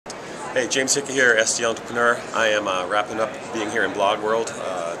Hey, James Hickey here, SD Entrepreneur. I am wrapping up being here in BlogWorld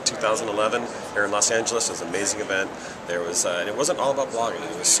 2011 here in Los Angeles. It was an amazing event. And it wasn't all about blogging.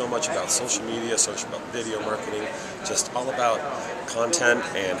 It was so much about social media, so much about video marketing, just all about content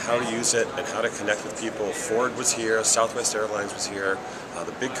and how to use it and how to connect with people. Ford was here, Southwest Airlines was here.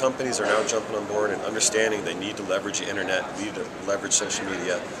 The big companies are now jumping on board and understanding they need to leverage the internet, need to leverage social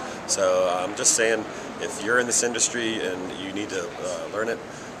media. So I'm just saying, if you're in this industry and you need to learn it,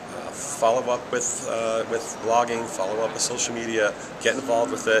 follow up with blogging, follow up with social media, get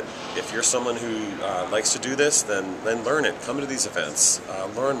involved with it. If you're someone who likes to do this, then learn it. Come to these events,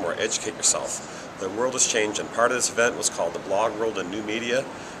 learn more, educate yourself. The world has changed, and part of this event was called the BlogWorld and New Media,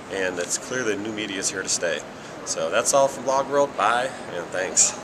 and it's clear that new media is here to stay. So that's all from BlogWorld. Bye, and thanks.